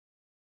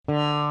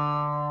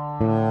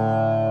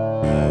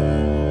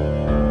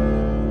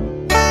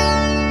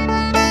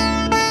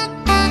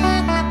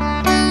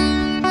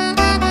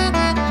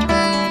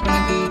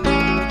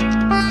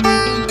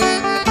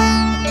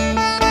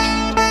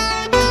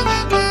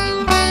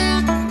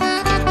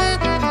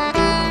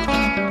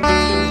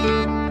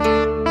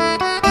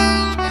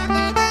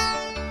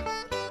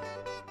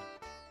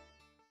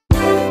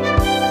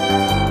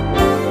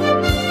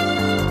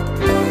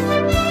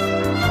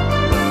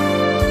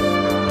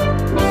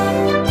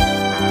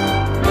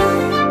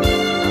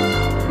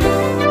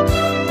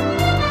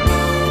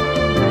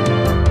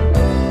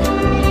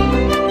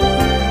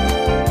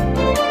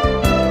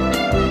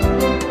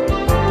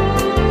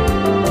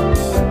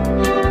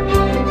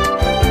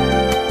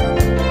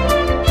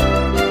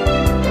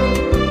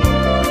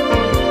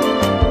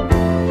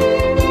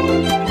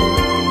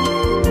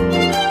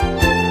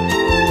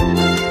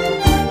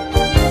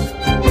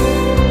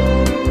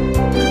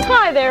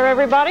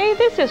Everybody,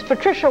 this is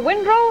Patricia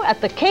Windrow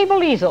at the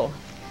Cable Easel,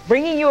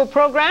 bringing you a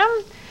program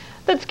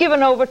that's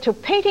given over to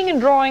painting and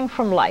drawing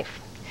from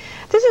life.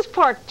 This is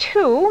part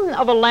 2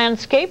 of a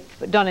landscape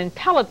done in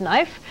palette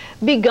knife,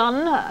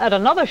 begun at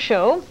another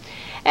show,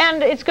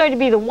 and it's going to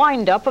be the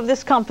wind-up of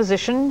this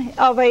composition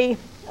of a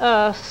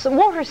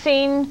water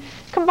scene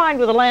combined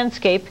with a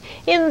landscape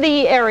in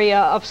the area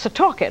of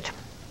Setauket.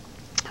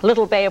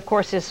 Little Bay, of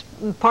course, is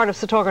part of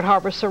Setauket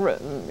Harbor,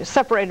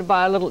 separated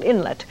by a little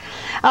inlet.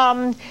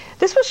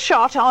 This was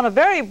shot on a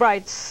very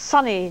bright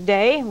sunny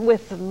day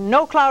with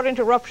no cloud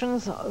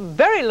interruptions,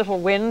 very little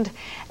wind,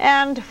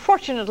 and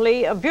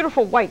fortunately a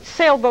beautiful white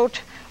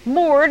sailboat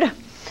moored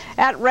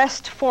at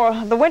rest for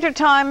the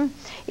wintertime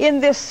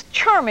in this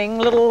charming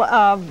little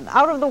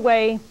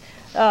out-of-the-way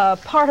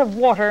part of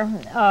water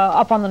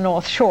up on the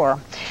North Shore.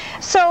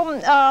 So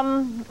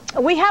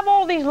we have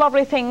all these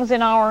lovely things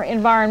in our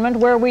environment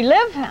where we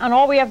live, and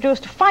all we have to do is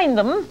to find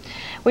them,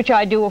 which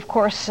I do, of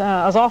course,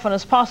 as often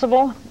as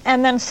possible,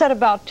 and then set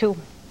about to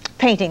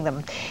painting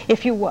them,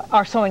 if you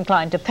are so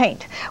inclined to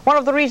paint. One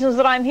of the reasons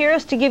that I'm here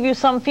is to give you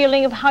some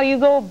feeling of how you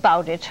go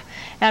about it,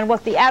 and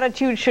what the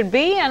attitude should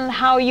be, and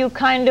how you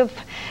kind of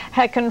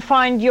can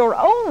find your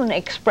own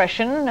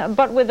expression,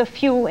 but with a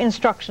few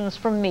instructions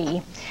from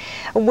me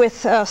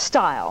with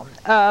style.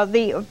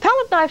 The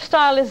palette knife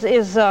style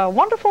is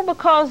wonderful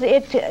because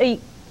it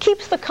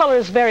keeps the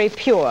colors very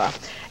pure.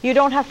 You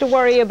don't have to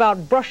worry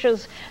about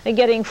brushes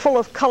getting full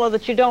of color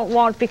that you don't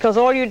want, because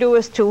all you do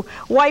is to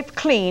wipe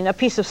clean a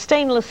piece of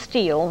stainless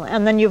steel,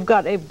 and then you've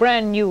got a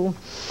brand new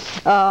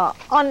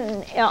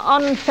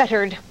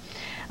unfettered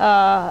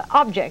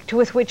object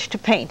with which to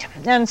paint.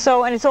 And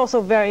it's also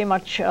very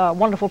much a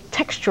wonderful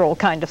textural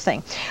kind of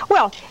thing.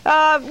 Well,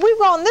 we've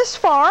gone this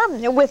far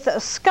with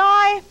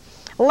sky,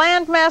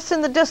 landmass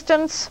in the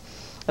distance,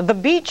 the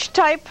beach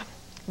type,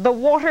 the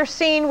water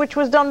scene, which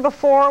was done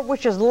before,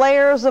 which is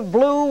layers of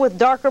blue with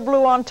darker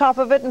blue on top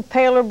of it and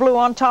paler blue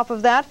on top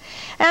of that.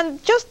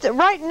 And just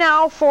right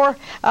now,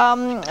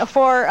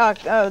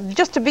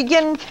 just to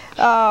begin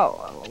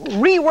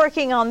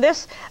reworking on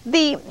this,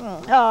 the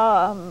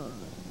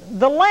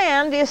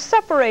land is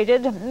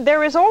separated.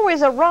 There is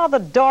always a rather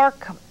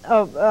dark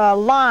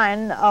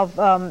line of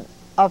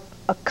a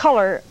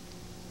color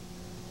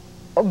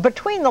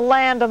between the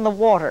land and the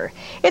water.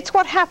 It's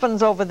what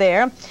happens over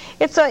there.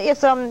 It's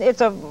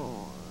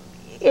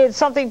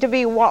something to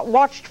be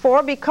watched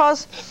for,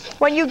 because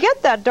when you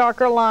get that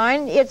darker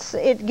line,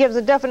 it gives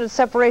a definite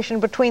separation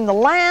between the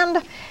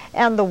land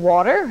and the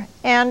water,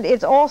 and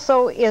it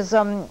also is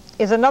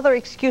another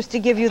excuse to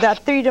give you that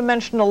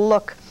three-dimensional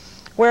look,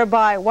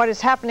 whereby what is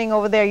happening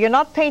over there, you're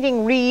not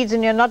painting reeds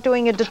and you're not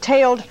doing a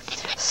detailed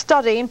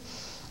study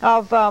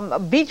of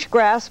beach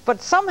grass,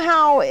 but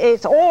somehow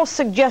it's all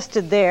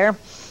suggested there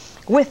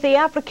with the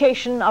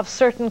application of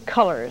certain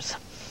colors.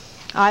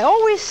 I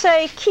always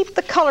say keep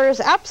the colors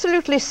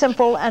absolutely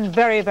simple and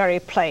very, very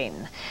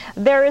plain.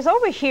 There is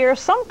over here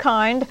some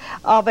kind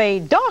of a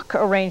dock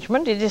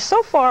arrangement. It is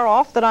so far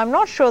off that I'm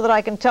not sure that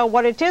I can tell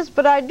what it is,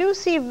 but I do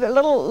see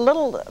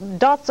little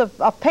dots of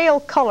a pale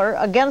color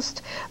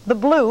against the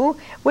blue,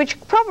 which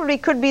probably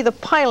could be the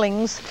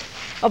pilings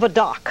of a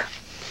dock.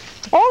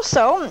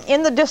 Also,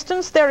 in the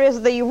distance, there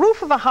is the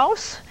roof of a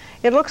house.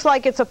 It looks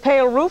like it's a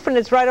pale roof, and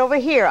it's right over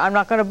here. I'm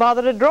not going to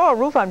bother to draw a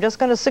roof. I'm just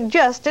going to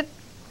suggest it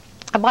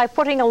by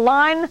putting a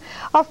line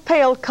of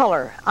pale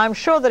color. I'm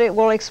sure that it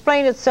will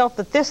explain itself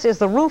that this is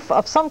the roof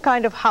of some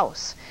kind of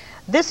house.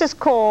 This is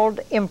called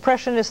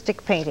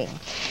impressionistic painting.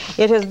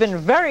 It has been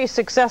very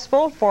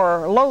successful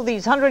for,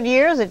 these 100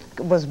 years. It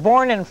was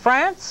born in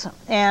France,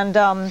 and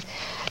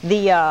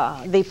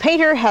the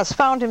painter has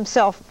found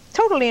himself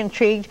totally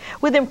intrigued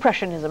with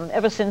Impressionism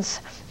ever since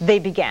they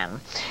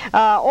began.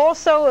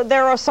 Also,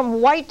 there are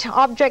some white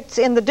objects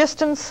in the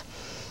distance,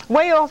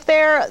 way off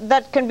there,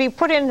 that can be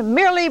put in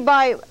merely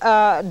by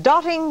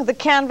dotting the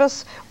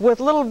canvas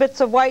with little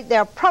bits of white.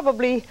 They're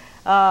probably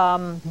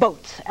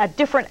boats at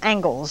different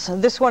angles.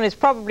 This one is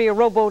probably a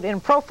rowboat in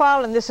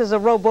profile, and this is a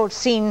rowboat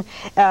seen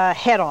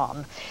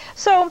head-on.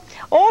 So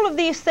all of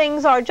these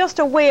things are just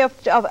a way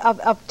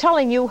of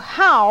telling you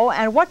how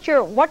and what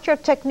your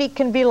technique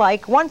can be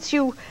like once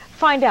you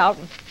find out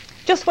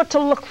just what to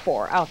look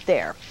for out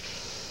there.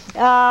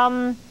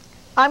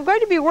 I'm going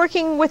to be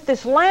working with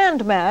this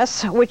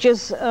landmass, which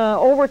is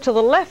over to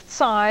the left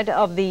side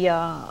of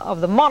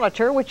the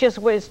monitor, which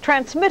is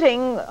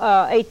transmitting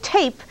a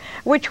tape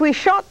which we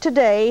shot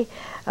today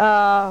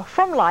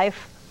from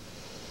life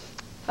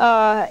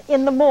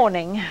in the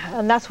morning,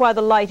 and that's why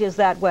the light is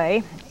that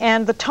way.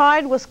 And the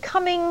tide was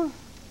coming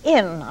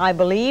in, I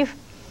believe.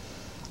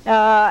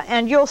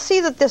 And you'll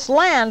see that this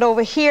land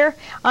over here,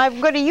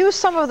 I'm going to use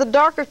some of the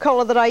darker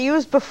color that I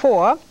used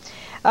before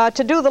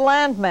to do the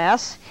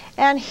landmass.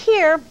 And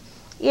here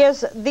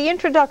is the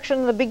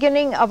introduction, the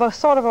beginning of a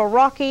sort of a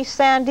rocky,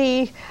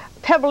 sandy,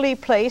 pebbly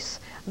place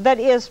that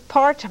is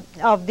part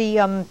of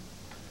the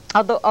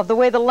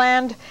way the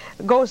land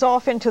goes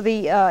off into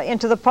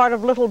the part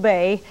of Little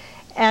Bay.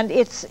 And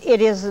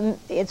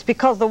it's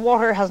because the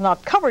water has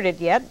not covered it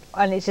yet,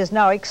 and it is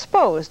now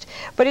exposed.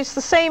 But it's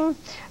the same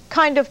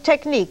kind of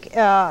technique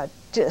to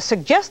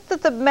suggest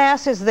that the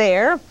mass is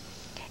there,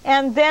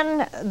 and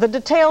then the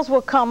details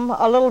will come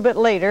a little bit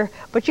later.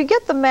 But you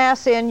get the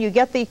mass in, you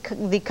get the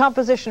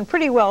composition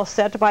pretty well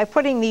set by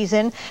putting these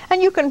in,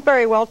 and you can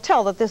very well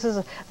tell that this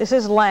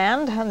is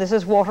land and this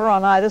is water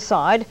on either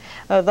side.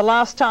 The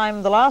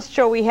last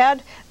show we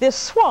had, this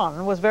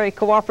swan was very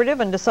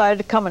cooperative and decided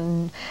to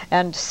come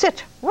and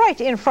sit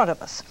right in front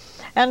of us.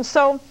 And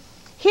so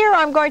here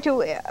I'm going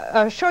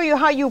to show you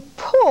how you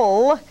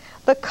pull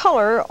the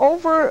color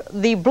over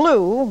the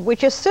blue,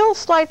 which is still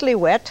slightly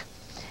wet,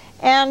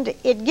 and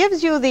it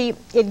gives you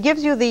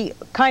the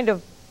kind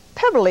of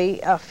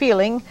pebbly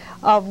feeling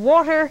of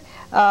water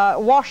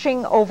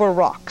washing over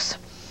rocks.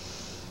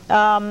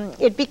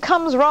 It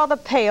becomes rather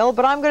pale,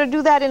 but I'm going to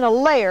do that in a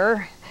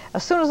layer.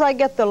 As soon as I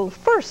get the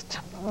first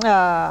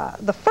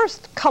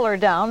color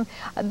down,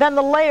 then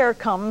the layer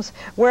comes,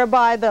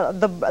 whereby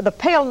the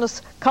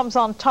paleness comes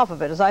on top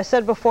of it. As I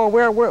said before,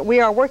 we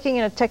are working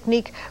in a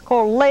technique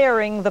called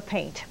layering the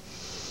paint.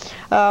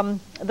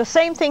 The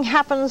same thing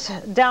happens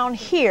down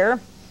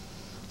here.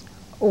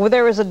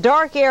 There is a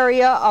dark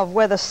area of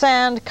where the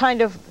sand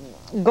kind of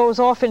goes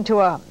off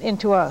into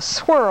a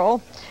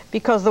swirl,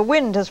 because the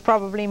wind has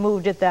probably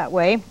moved it that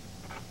way,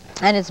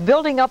 and it's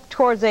building up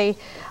towards a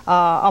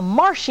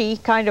marshy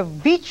kind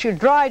of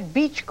dried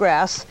beach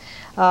grass,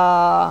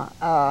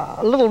 a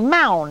little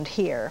mound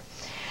here.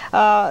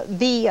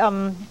 And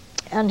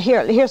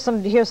here's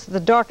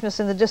the darkness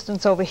in the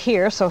distance over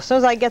here. So as soon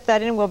as I get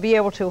that in, we'll be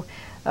able to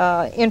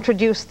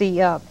introduce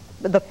the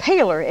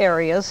paler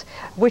areas,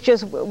 which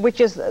is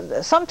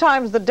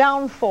sometimes the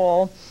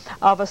downfall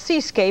of a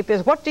seascape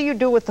is, what do you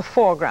do with the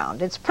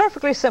foreground? It's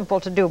perfectly simple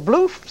to do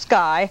blue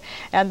sky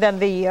and then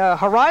the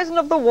horizon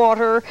of the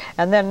water,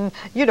 and then,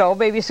 you know,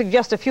 maybe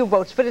suggest a few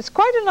boats. But it's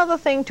quite another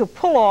thing to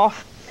pull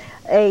off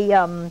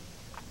a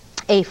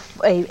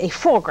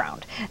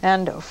foreground.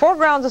 And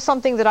foregrounds is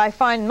something that I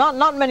find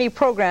not many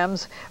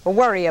programs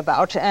worry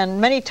about, and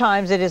many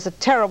times it is a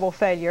terrible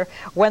failure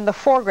when the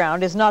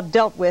foreground is not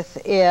dealt with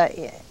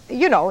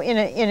you know, in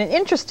an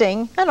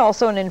interesting and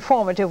also an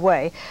informative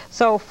way.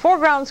 So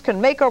foregrounds can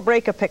make or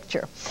break a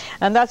picture,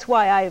 and that's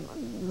why I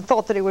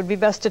thought that it would be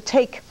best to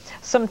take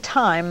some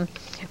time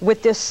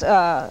with this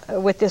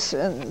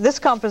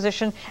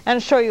composition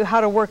and show you how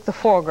to work the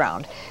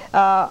foreground.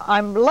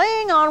 I'm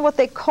laying on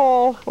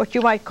what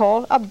you might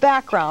call a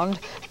background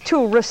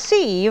to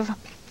receive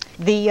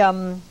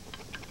the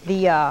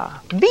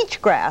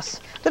beach grass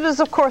that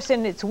is, of course,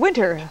 in its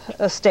winter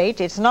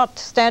state. It's not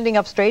standing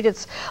up straight,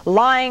 it's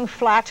lying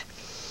flat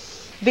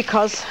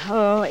because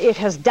it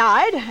has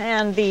died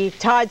and the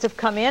tides have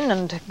come in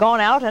and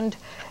gone out and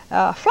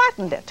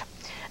flattened it.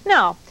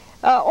 Now,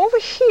 over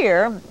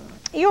here,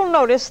 you'll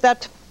notice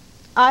that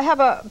I have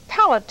a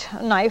palette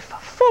knife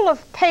full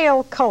of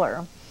pale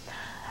color.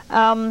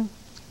 And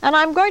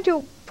I'm going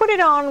to put it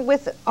on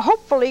with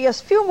hopefully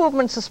as few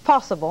movements as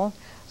possible,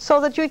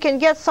 so that you can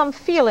get some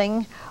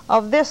feeling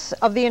of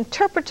the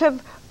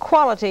interpretive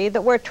quality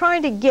that we're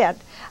trying to get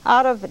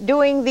out of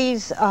doing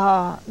these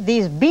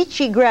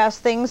beachy grass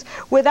things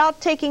without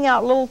taking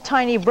out little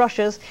tiny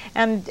brushes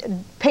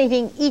and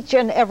painting each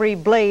and every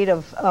blade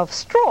of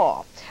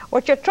straw.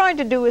 What you're trying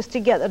to do is to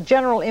get a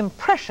general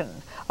impression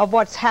of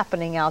what's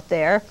happening out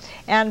there,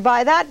 and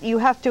by that you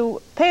have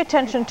to pay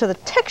attention to the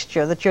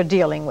texture that you're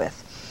dealing with.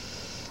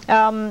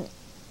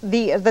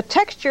 The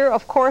texture,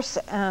 of course,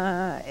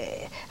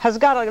 has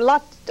got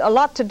a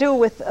lot to do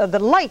with the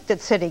light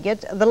that's hitting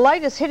it. The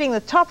light is hitting the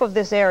top of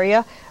this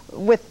area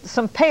with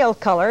some pale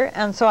color,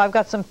 and so I've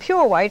got some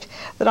pure white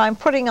that I'm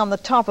putting on the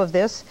top of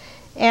this.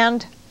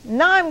 And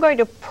now I'm going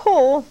to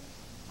pull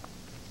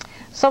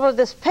some of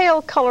this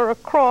pale color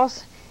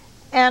across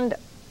and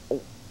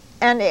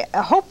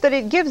hope that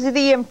it gives you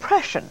the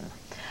impression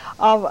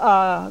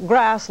of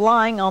grass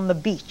lying on the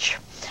beach.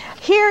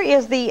 Here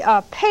is the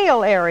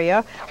pale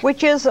area,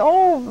 which is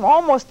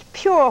almost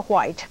pure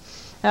white.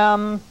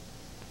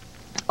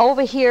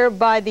 Over here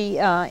by the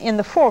in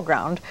the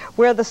foreground,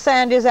 where the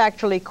sand is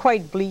actually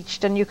quite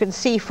bleached, and you can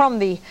see from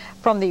the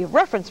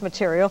reference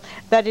material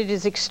that it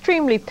is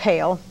extremely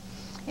pale,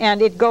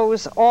 and it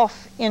goes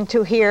off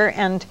into here,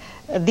 and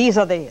these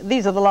are the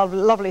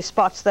lovely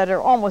spots that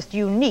are almost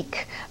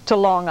unique to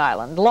Long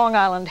Island. Long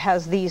Island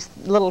has these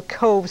little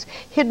coves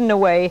hidden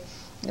away,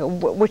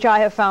 which I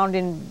have found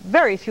in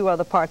very few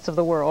other parts of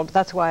the world.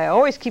 That's why I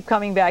always keep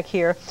coming back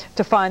here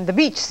to find the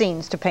beach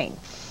scenes to paint,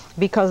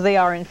 because they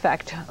are in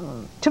fact,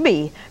 to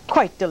me,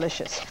 quite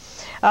delicious.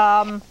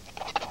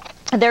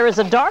 There is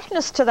a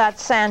darkness to that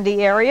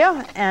sandy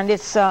area, and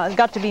it's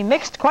got to be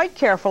mixed quite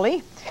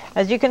carefully.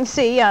 As you can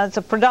see, it's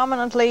a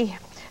predominantly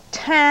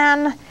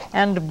tan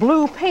and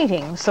blue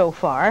painting so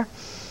far.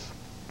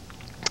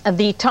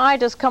 The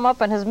tide has come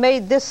up and has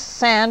made this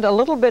sand a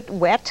little bit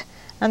wet,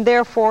 and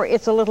therefore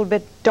it's a little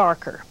bit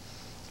darker.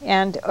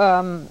 And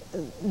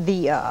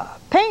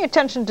paying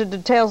attention to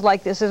details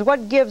like this is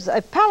what gives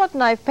a palette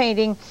knife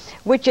painting,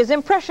 which is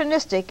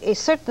impressionistic, a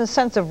certain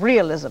sense of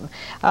realism.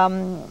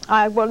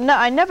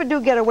 I never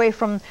do get away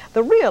from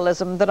the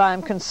realism that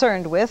I'm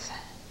concerned with,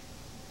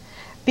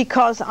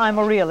 because I'm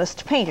a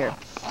realist painter.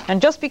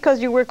 And just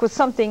because you work with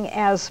something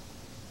as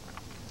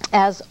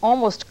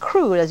almost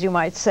crude, as you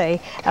might say,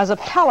 as a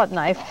palette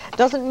knife,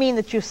 doesn't mean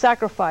that you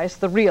sacrifice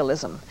the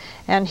realism.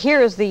 And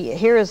here is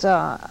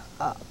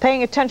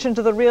paying attention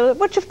to the realism,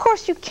 which of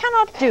course you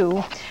cannot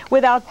do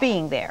without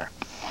being there.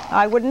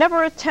 I would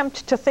never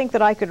attempt to think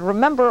that I could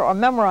remember or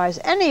memorize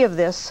any of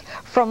this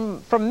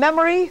from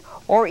memory,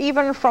 or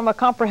even from a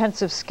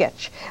comprehensive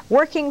sketch.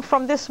 Working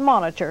from this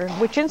monitor,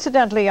 which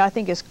incidentally I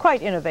think is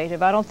quite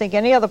innovative. I don't think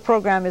any other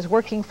program is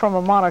working from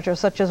a monitor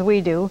such as we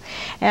do,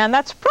 and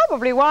that's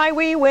probably why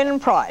we win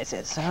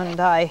prizes. And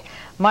I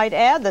might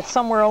add that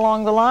somewhere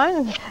along the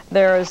line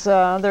there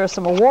are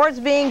some awards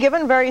being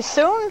given very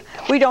soon.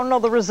 We don't know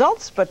the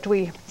results, but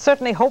we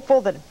certainly hopeful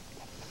that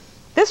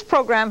this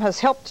program has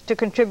helped to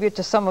contribute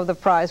to some of the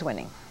prize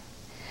winning.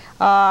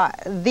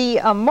 The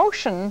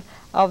emotion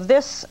of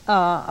this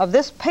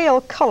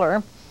pale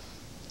color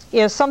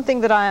is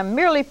something that I am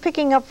merely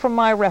picking up from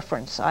my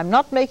reference. I'm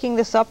not making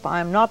this up.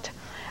 I'm not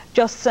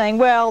just saying,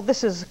 well,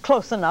 this is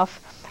close enough.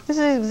 This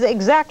is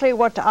exactly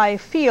what I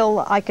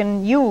feel I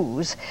can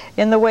use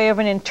in the way of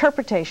an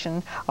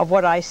interpretation of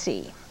what I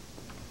see.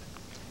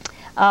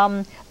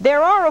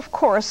 There are, of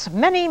course,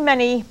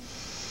 many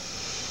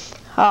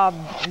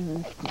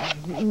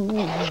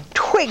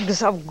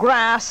twigs of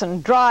grass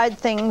and dried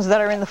things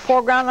that are in the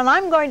foreground, and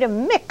I'm going to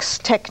mix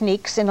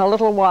techniques in a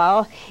little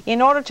while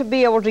in order to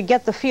be able to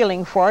get the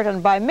feeling for it.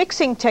 And by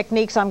mixing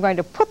techniques, I'm going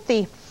to put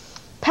the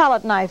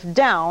palette knife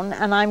down,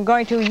 and I'm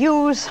going to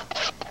use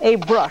a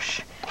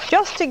brush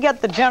just to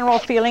get the general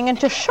feeling and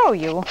to show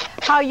you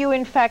how you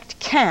in fact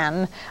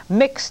can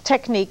mix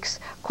techniques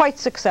quite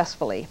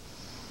successfully.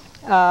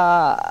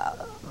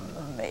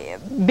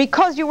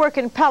 Because you work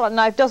in palette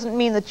knife doesn't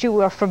mean that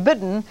you are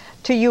forbidden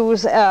to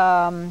use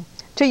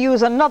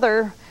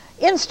another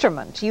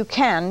instrument. You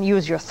can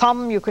use your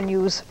thumb, you can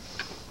use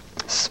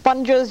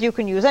sponges, you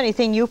can use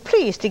anything you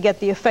please to get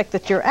the effect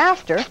that you're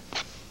after.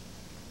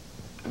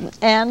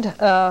 And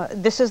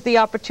this is the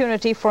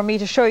opportunity for me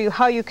to show you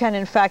how you can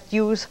in fact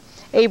use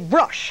a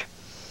brush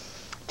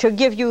to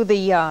give you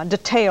the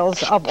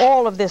details of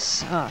all of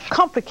this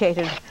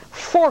complicated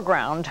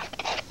foreground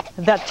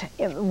that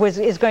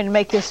is going to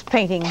make this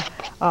painting,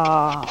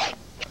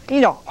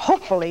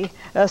 hopefully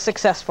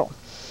successful.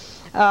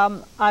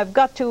 I've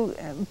got to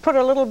put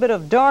a little bit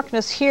of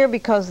darkness here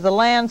because the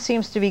land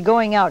seems to be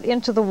going out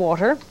into the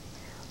water,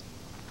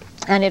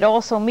 and it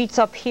also meets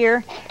up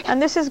here,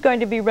 and this is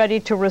going to be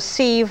ready to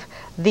receive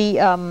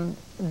the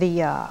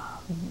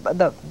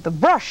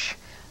brush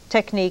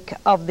technique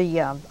of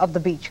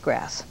the beach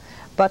grass.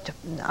 But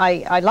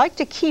I like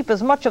to keep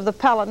as much of the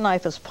palette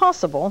knife as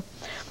possible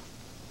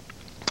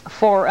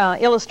for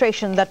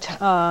illustration that,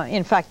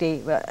 in fact,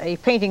 a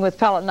painting with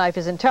palette knife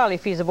is entirely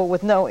feasible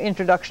with no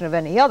introduction of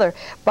any other.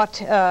 But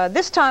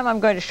this time I'm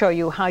going to show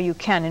you how you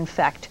can, in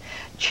fact,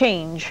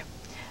 change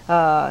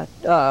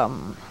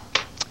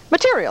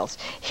materials.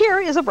 Here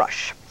is a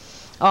brush,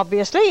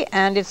 obviously,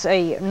 and it's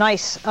a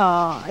nice,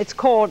 it's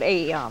called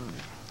a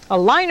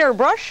liner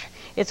brush.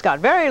 It's got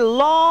very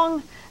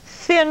long,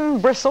 thin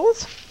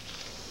bristles,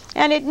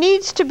 and it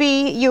needs to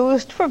be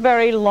used for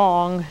very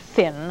long,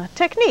 thin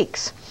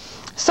techniques.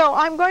 So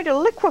I'm going to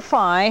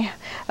liquefy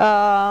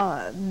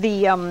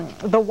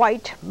the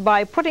white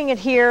by putting it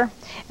here,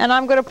 and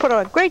I'm going to put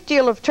a great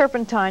deal of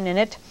turpentine in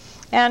it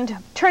and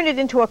turn it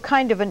into a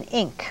kind of an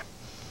ink.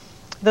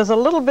 There's a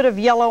little bit of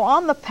yellow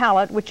on the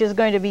palette which is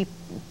going to be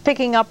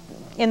picking up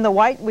in the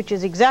white, which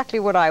is exactly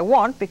what I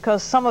want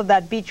because some of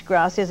that beach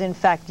grass is in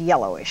fact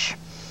yellowish.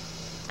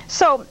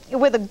 So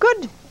with a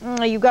good,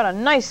 you've got a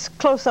nice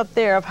close-up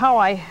there of how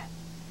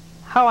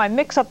I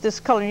mix up this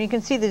color, and you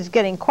can see that it's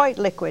getting quite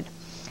liquid.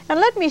 And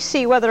let me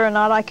see whether or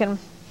not I can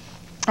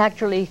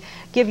actually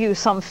give you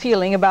some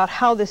feeling about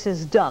how this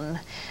is done.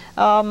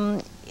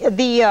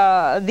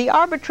 the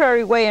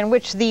arbitrary way in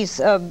which this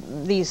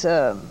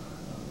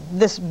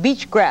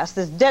beach grass,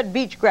 this dead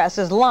beach grass,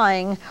 is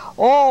lying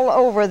all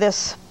over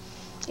this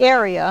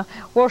area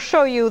will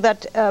show you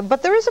that,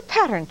 but there is a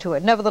pattern to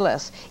it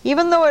nevertheless.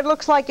 Even though it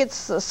looks like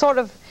it's sort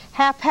of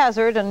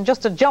haphazard and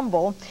just a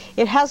jumble,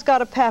 it has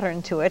got a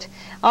pattern to it.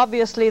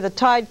 Obviously the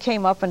tide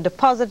came up and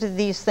deposited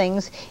these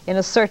things in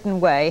a certain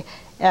way,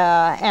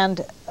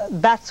 and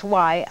that's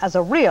why, as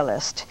a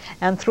realist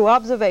and through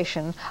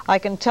observation, I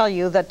can tell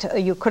you that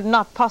you could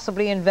not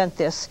possibly invent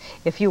this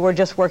if you were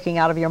just working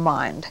out of your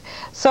mind.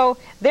 So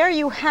there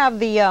you have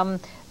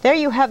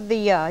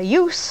the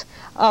use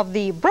of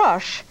the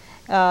brush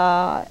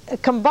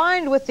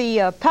combined with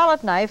the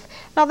palette knife.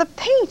 Now the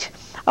paint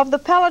of the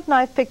palette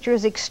knife picture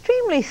is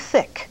extremely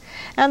thick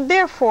and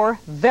therefore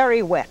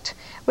very wet,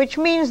 which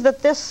means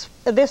that this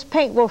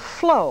paint will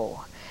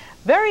flow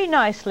very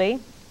nicely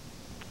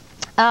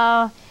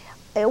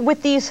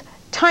with these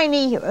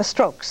tiny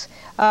strokes.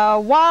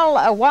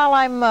 While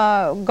I'm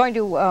going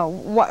to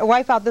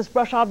wipe out this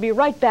brush, I'll be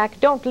right back.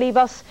 Don't leave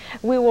us.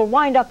 We will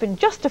wind up in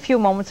just a few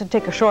moments and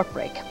take a short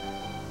break.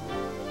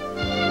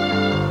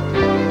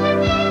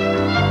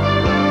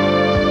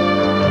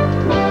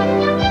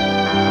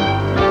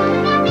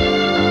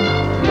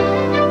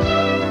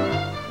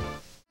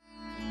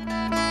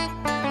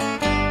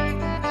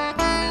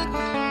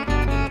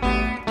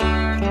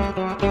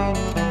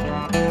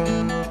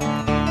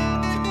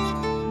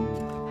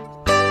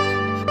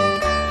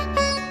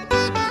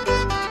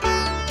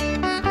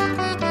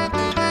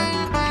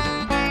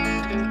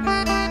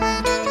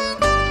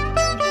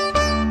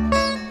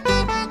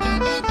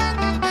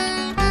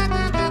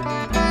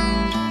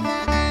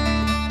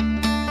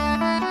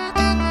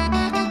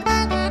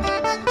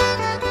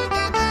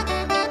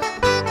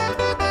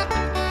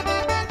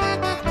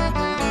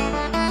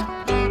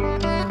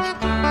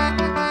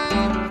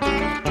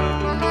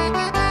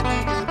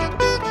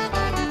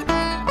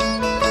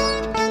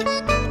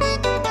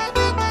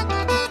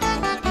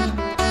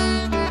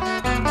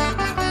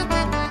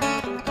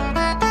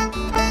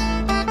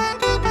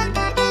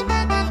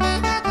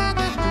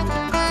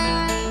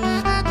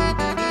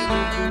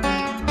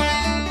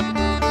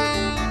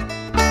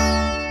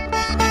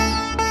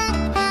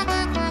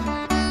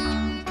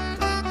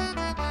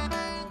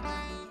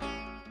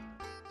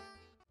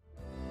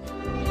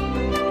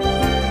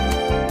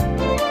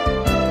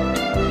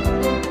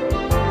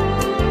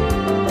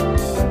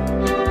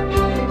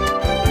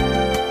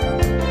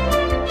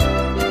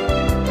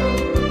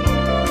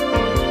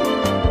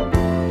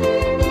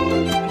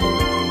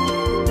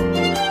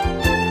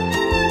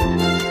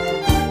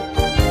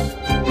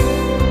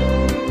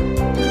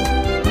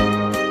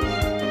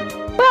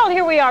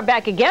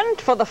 Back again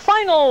for the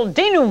final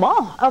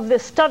denouement of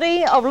this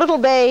study of Little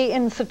Bay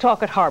in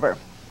Setauket Harbor.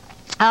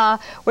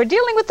 We're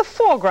dealing with the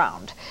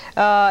foreground,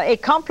 a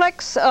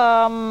complex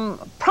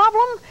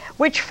problem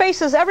which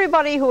faces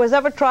everybody who has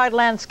ever tried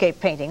landscape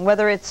painting,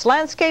 whether it's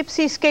landscape,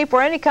 seascape,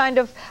 or any kind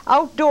of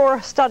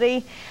outdoor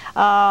study.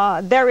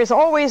 There is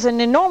always an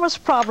enormous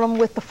problem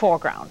with the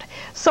foreground.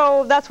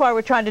 So that's why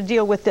we're trying to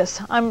deal with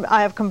this.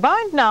 I have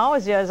combined now,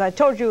 as I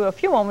told you a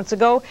few moments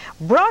ago,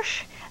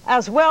 brush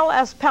as well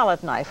as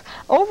palette knife.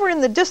 Over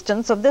in the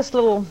distance of this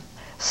little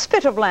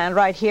spit of land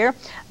right here,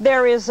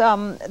 there is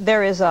some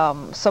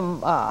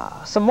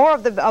more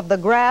of the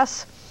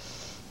grass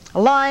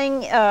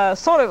lying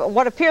sort of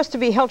what appears to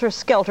be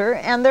helter-skelter,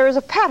 and there is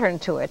a pattern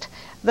to it.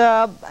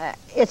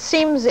 It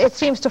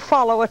seems to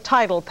follow a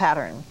tidal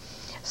pattern.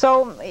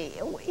 So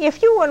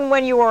if you,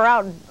 when you are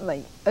out,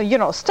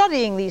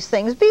 studying these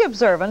things, be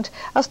observant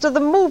as to the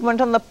movement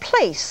and the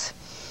place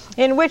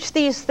in which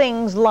these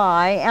things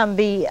lie, and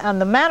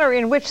the manner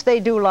in which they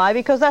do lie,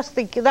 because that's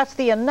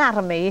the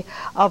anatomy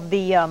of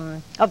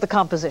the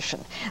composition.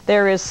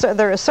 There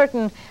are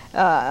certain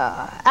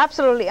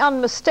absolutely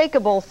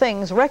unmistakable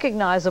things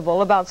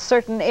recognizable about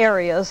certain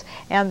areas,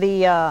 and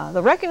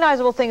the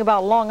recognizable thing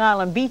about Long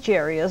Island beach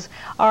areas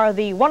are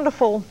the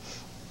wonderful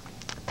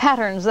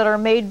patterns that are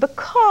made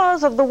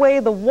because of the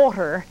way the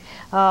water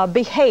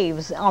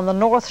behaves on the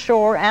north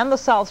shore and the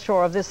south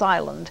shore of this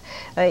island.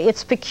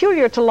 It's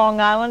peculiar to Long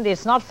Island.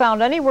 It's not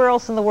found anywhere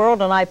else in the world,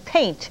 and I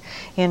paint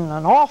in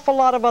an awful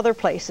lot of other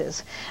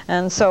places.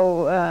 And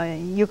so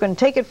you can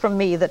take it from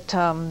me that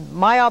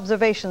my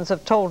observations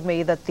have told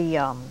me that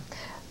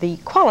the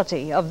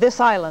quality of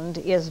this island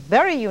is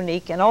very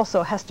unique and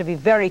also has to be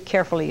very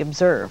carefully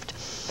observed.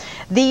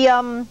 The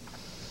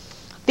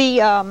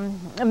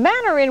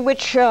manner in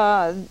which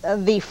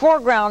the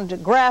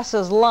foreground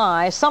grasses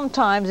lie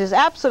sometimes is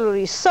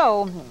absolutely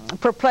so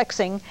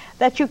perplexing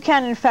that you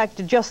can in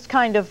fact just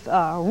kind of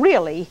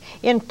really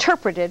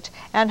interpret it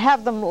and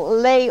have them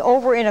lay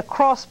over in a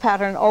cross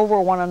pattern over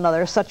one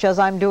another, such as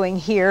I'm doing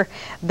here.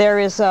 There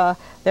is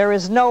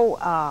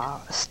no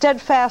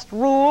steadfast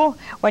rule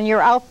when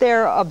you're out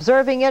there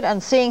observing it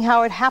and seeing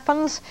how it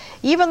happens.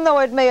 Even though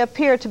it may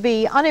appear to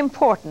be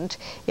unimportant,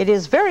 it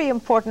is very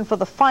important for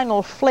the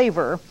final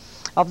flavor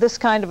of this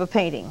kind of a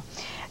painting.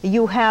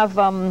 You have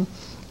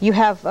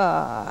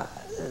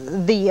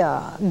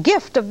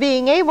gift of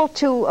being able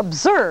to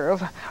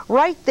observe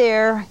right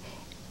there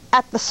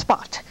at the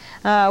spot.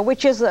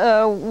 Which is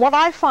what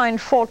I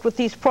find fault with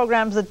these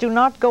programs that do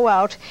not go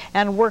out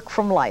and work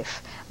from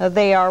life.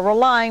 They are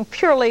relying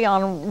purely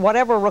on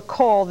whatever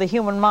recall the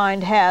human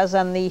mind has,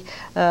 and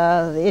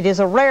it is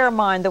a rare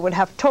mind that would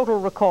have total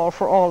recall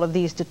for all of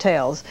these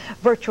details.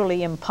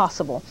 Virtually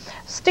impossible.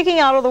 Sticking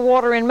out of the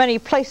water in many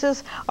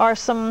places are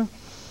some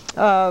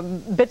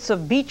bits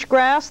of beach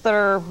grass that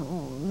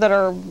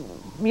are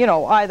you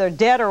know, either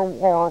dead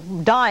or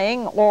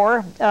dying,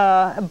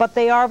 but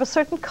they are of a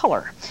certain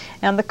color.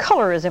 And the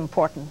color is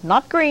important.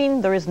 Not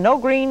green. There is no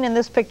green in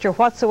this picture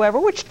whatsoever,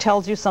 which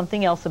tells you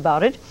something else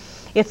about it.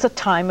 It's a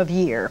time of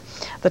year.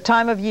 The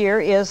time of year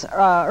is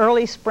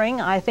early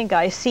spring. I think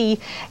I see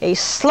a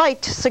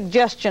slight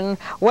suggestion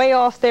way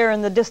off there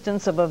in the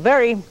distance of a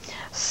very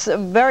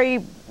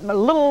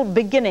little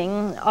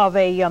beginning of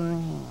a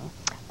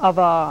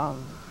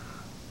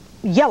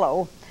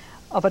yellow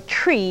of a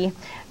tree,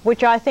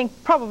 which I think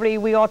probably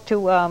we ought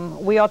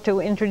to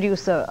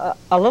introduce a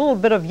little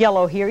bit of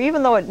yellow here,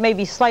 even though it may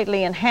be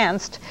slightly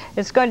enhanced.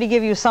 It's going to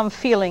give you some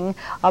feeling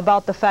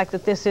about the fact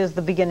that this is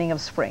the beginning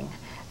of spring.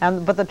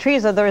 But the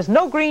trees there is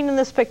no green in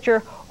this picture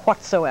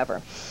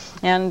whatsoever.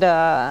 And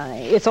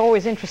it's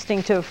always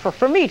interesting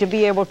for me to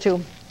be able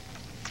to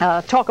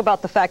talk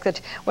about the fact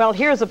that, well,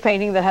 here's a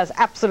painting that has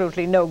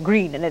absolutely no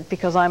green in it,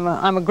 because I'm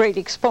a great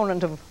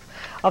exponent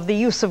of the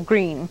use of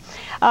green.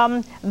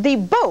 The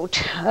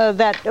boat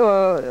that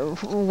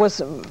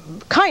was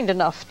kind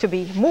enough to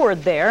be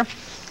moored there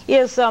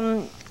is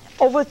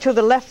over to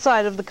the left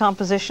side of the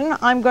composition.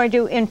 I'm going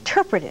to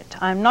interpret it.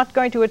 I'm not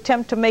going to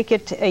attempt to make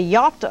it a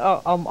yacht,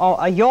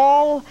 a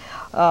yawl,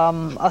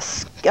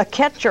 a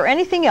ketch, or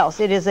anything else.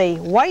 It is a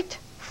white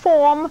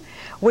form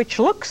which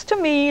looks to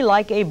me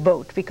like a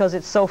boat because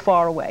it's so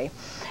far away.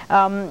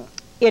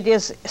 It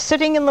is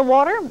sitting in the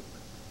water.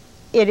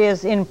 It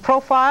is in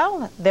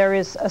profile. There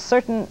is a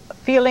certain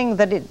feeling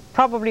that it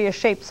probably is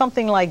shaped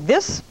something like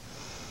this.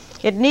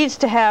 It needs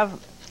to have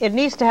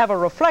a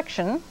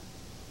reflection,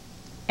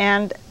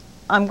 and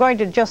I'm going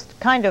to just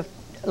kind of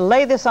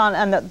lay this on,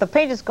 and the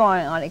paint is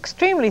going on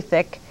extremely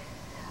thick.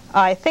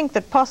 I think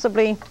that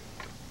possibly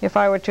if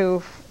I were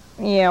to,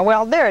 yeah,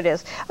 well, there it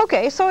is.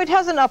 Okay, so it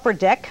has an upper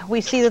deck.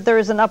 We see that there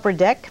is an upper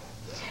deck,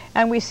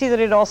 and we see that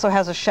it also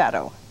has a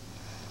shadow.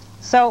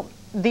 So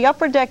the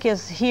upper deck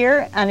is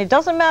here, and it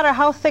doesn't matter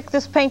how thick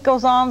this paint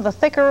goes on. The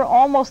thicker,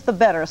 almost the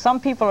better.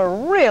 Some people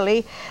are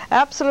really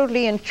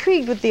absolutely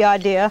intrigued with the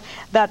idea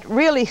that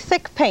really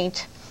thick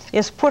paint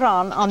is put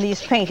on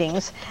these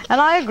paintings, and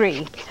I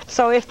agree.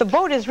 So if the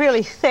boat is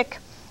really thick,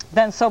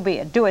 then so be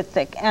it. Do it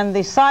thick. And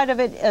the side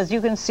of it, as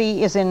you can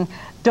see, is in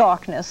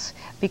darkness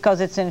because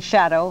it's in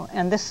shadow,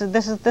 and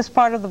this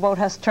part of the boat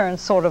has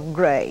turned sort of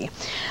gray.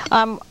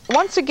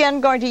 Once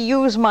again, going to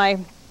use my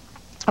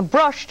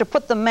brush to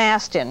put the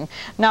mast in.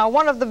 Now,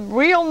 one of the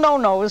real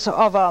no-nos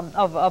of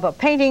a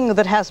painting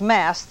that has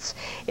masts,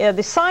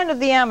 the sign of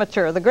the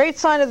amateur, the great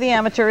sign of the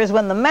amateur, is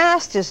when the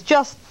mast is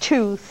just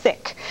too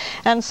thick.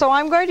 And so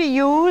I'm going to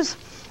use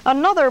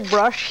another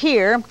brush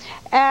here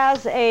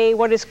as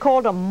what is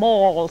called a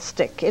maul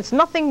stick. It's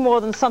nothing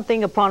more than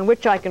something upon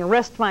which I can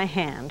rest my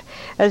hand.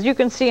 As you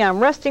can see, I'm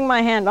resting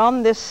my hand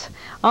on this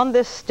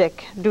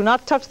stick. Do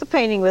not touch the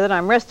painting with it.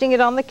 I'm resting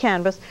it on the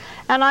canvas,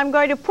 and I'm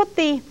going to put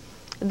the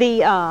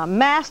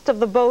mast of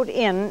the boat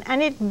in,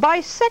 and it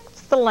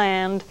bisects the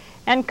land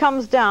and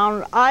comes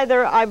down.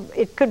 Either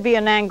it could be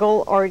an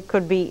angle or it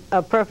could be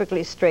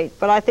perfectly straight,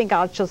 but I think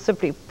I'll just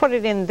simply put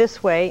it in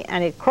this way,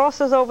 and it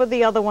crosses over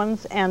the other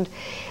ones, and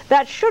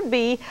that should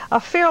be a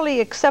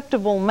fairly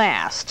acceptable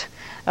mast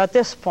at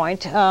this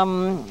point.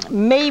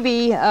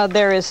 Maybe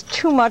there is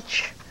too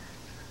much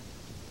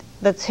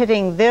that's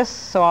hitting this,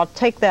 so I'll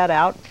take that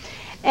out.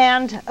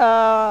 And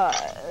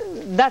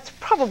that's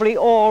probably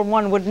all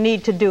one would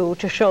need to do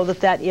to show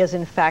that that is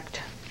in fact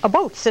a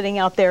boat sitting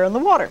out there in the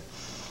water.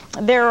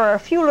 There are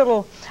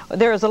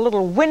there is a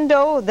little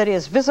window that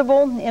is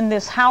visible in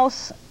this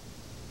house.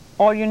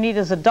 All you need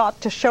is a dot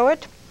to show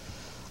it,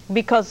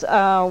 because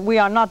we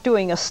are not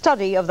doing a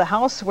study of the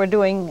house. We're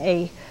doing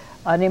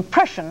an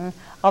impression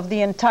of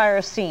the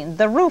entire scene.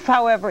 The roof,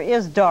 however,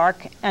 is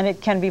dark, and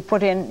it can be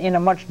put in a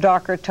much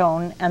darker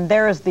tone, and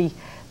there is the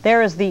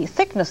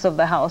thickness of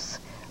the house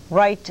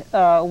right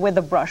with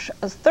a brush.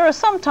 There are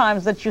some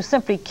times that you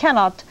simply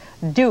cannot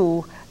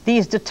do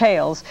these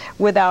details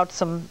without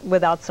some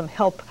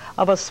help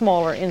of a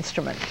smaller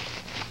instrument.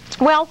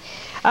 Well,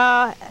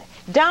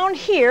 down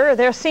here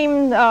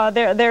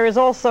there is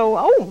also,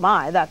 oh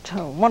my, that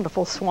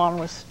wonderful swan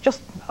was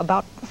just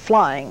about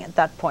flying at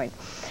that point.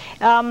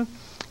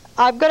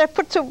 I've got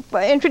to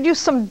introduce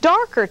some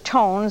darker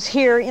tones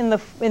here in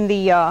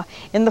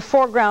the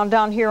foreground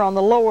down here on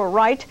the lower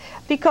right,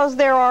 because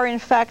there are in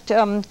fact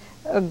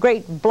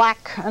great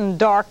black and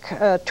dark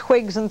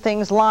twigs and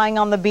things lying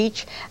on the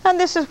beach, and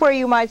this is where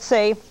you might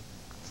say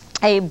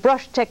a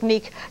brush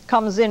technique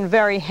comes in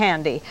very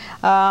handy.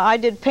 I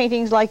did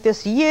paintings like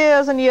this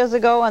years and years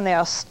ago, and they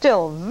are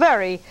still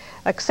very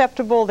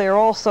acceptable. They're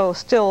also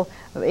still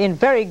in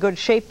very good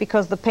shape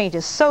because the paint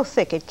is so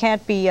thick. It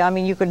can't be, I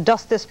mean, you could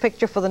dust this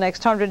picture for the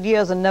next 100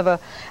 years and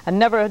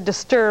never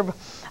disturb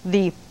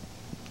the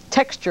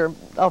texture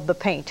of the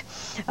paint.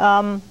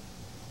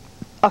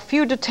 A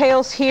few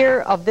details here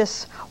of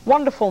this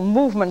wonderful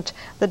movement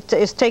that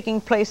is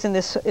taking place in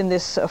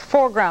this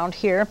foreground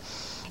here.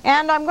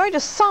 And I'm going to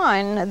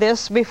sign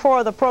this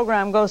before the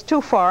program goes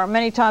too far.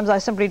 Many times I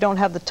simply don't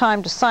have the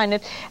time to sign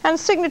it, and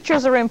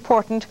signatures are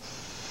important.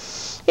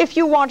 If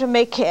you want to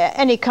make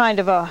any kind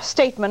of a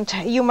statement,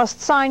 you must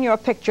sign your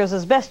pictures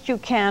as best you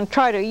can.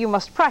 You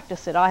must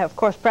practice it. I have, of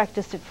course,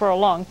 practiced it for a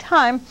long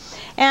time.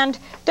 And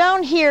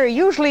down here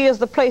usually is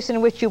the place in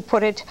which you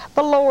put it,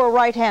 the lower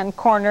right-hand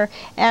corner.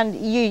 And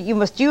you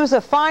must use a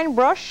fine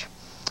brush.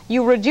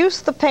 You reduce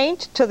the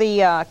paint to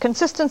the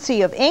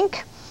consistency of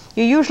ink.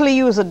 You usually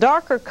use a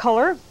darker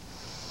color,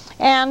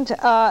 and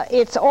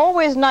it's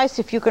always nice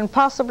if you can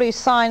possibly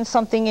sign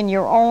something in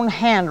your own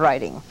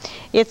handwriting.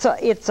 It's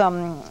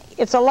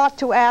a lot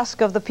to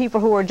ask of the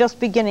people who are just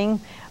beginning,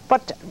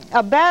 but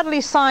a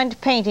badly signed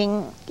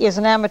painting is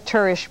an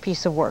amateurish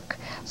piece of work.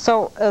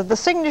 So the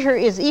signature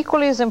is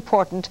equally as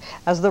important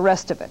as the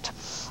rest of it.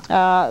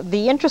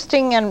 The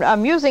interesting and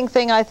amusing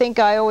thing I think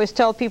I always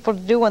tell people to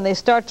do when they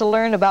start to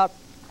learn about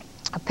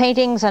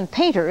paintings and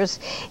painters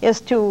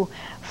is to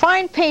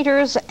find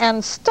painters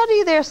and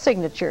study their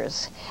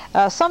signatures.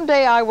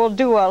 Someday I will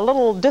do a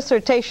little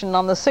dissertation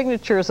on the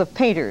signatures of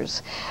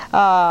painters.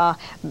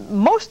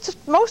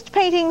 Most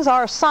paintings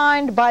are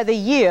signed by the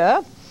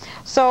year,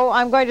 so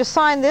I'm going to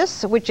sign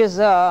this, which is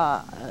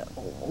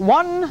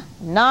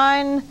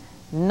 1990.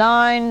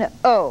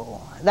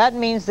 That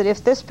means that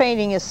if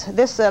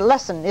this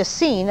lesson is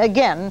seen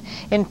again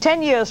in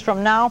 10 years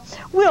from now,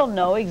 we'll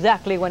know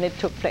exactly when it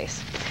took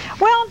place.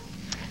 Well,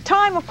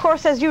 time, of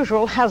course, as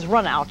usual, has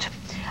run out.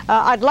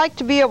 I'd like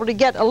to be able to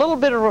get a little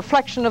bit of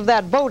reflection of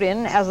that boat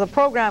in as the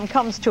program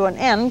comes to an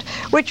end,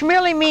 which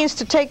merely means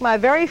to take my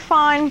very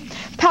fine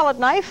palette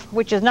knife,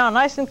 which is now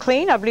nice and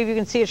clean. I believe you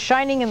can see it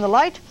shining in the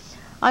light.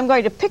 I'm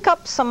going to pick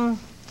up some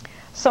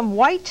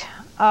white,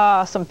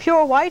 some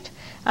pure white,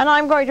 and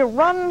I'm going to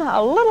run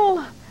a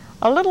little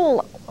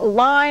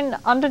line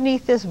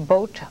underneath this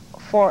boat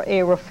for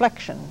a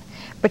reflection.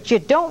 But you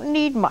don't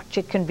need much.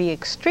 It can be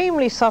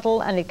extremely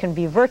subtle, and it can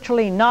be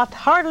virtually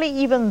hardly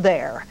even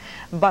there.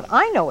 But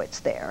I know it's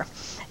there.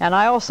 And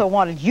I also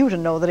wanted you to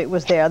know that it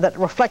was there, that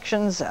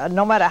reflections,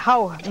 no matter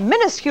how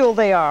minuscule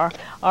they are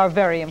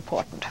very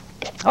important.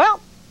 Well,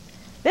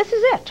 this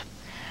is it.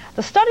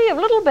 The study of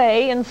Little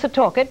Bay in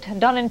Setauket,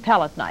 done in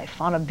palette knife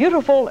on a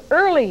beautiful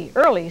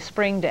early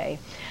spring day.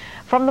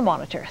 From the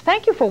Monitor.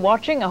 Thank you for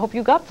watching. I hope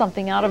you got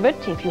something out of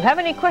it. If you have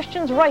any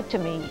questions, write to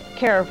me,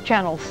 care of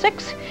Channel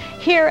 6,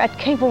 here at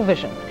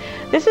Cablevision.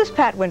 This is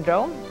Pat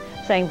Windrow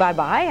saying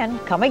bye-bye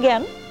and come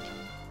again.